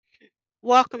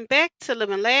Welcome back to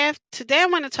Live and Laugh. Today I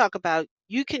want to talk about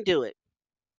You Can Do It.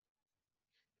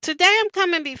 Today I'm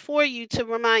coming before you to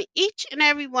remind each and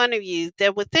every one of you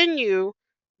that within you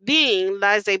being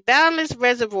lies a boundless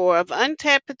reservoir of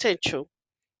untapped potential.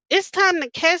 It's time to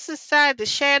cast aside the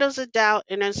shadows of doubt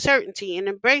and uncertainty and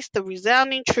embrace the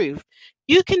resounding truth.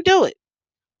 You can do it.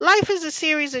 Life is a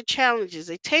series of challenges,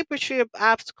 a tapestry of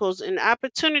obstacles and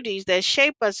opportunities that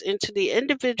shape us into the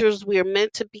individuals we are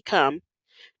meant to become.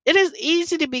 It is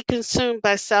easy to be consumed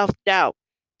by self doubt,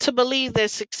 to believe that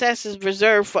success is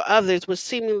reserved for others with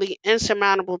seemingly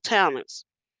insurmountable talents.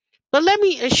 But let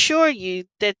me assure you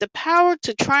that the power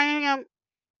to triumph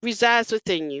resides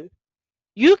within you.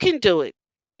 You can do it.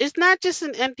 It's not just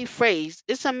an empty phrase,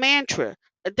 it's a mantra,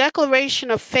 a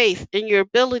declaration of faith in your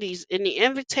abilities and the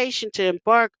invitation to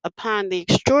embark upon the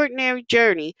extraordinary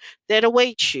journey that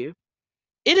awaits you.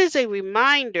 It is a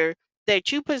reminder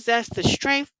that you possess the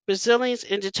strength, resilience,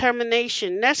 and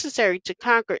determination necessary to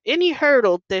conquer any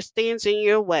hurdle that stands in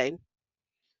your way.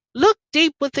 Look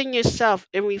deep within yourself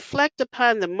and reflect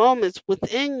upon the moments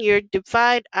within your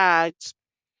defied odds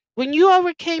when you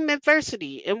overcame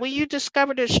adversity and when you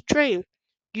discovered a strength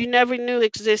you never knew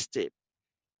existed.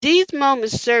 These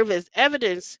moments serve as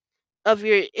evidence of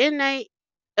your innate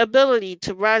ability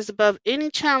to rise above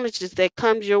any challenges that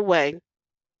comes your way.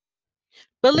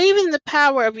 Believe in the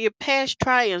power of your past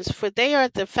triumphs, for they are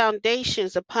the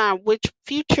foundations upon which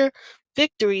future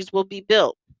victories will be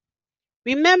built.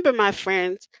 Remember, my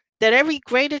friends, that every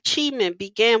great achievement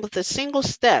began with a single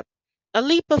step, a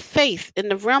leap of faith in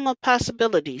the realm of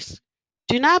possibilities.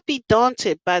 Do not be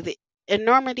daunted by the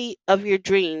enormity of your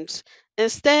dreams.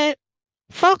 Instead,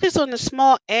 focus on the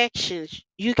small actions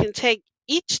you can take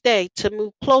each day to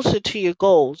move closer to your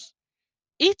goals.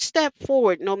 Each step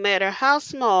forward, no matter how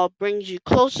small, brings you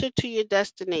closer to your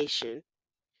destination.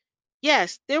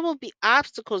 Yes, there will be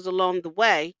obstacles along the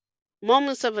way,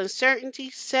 moments of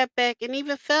uncertainty, setback, and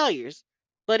even failures.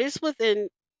 But it's within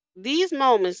these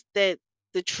moments that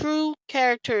the true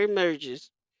character emerges,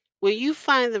 where you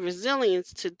find the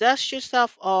resilience to dust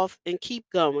yourself off and keep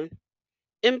going.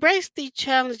 Embrace these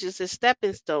challenges as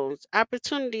stepping stones,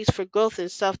 opportunities for growth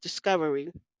and self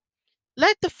discovery.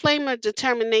 Let the flame of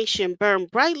determination burn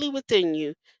brightly within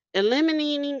you,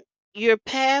 illuminating your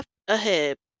path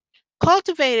ahead.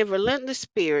 Cultivate a relentless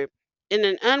spirit and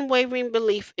an unwavering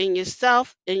belief in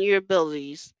yourself and your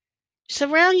abilities.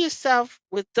 Surround yourself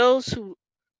with those who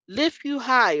lift you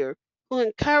higher, who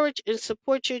encourage and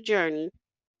support your journey.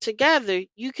 Together,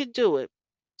 you can do it.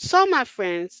 So, my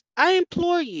friends, I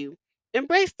implore you,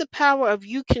 embrace the power of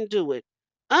you can do it.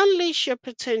 Unleash your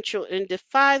potential and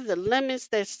defy the limits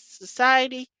that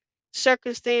society,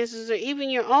 circumstances, or even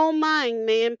your own mind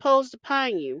may impose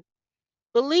upon you.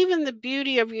 Believe in the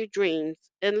beauty of your dreams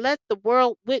and let the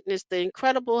world witness the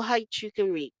incredible heights you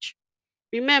can reach.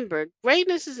 Remember,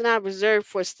 greatness is not reserved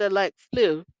for a select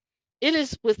few. It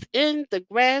is within the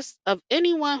grasp of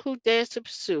anyone who dares to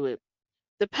pursue it.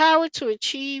 The power to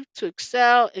achieve, to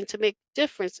excel, and to make a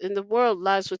difference in the world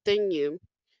lies within you.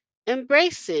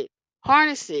 Embrace it,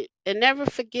 harness it, and never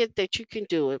forget that you can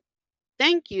do it.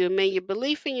 Thank you, and may your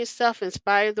belief in yourself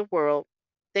inspire the world.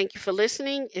 Thank you for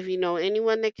listening. If you know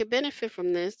anyone that could benefit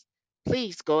from this,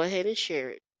 please go ahead and share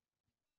it.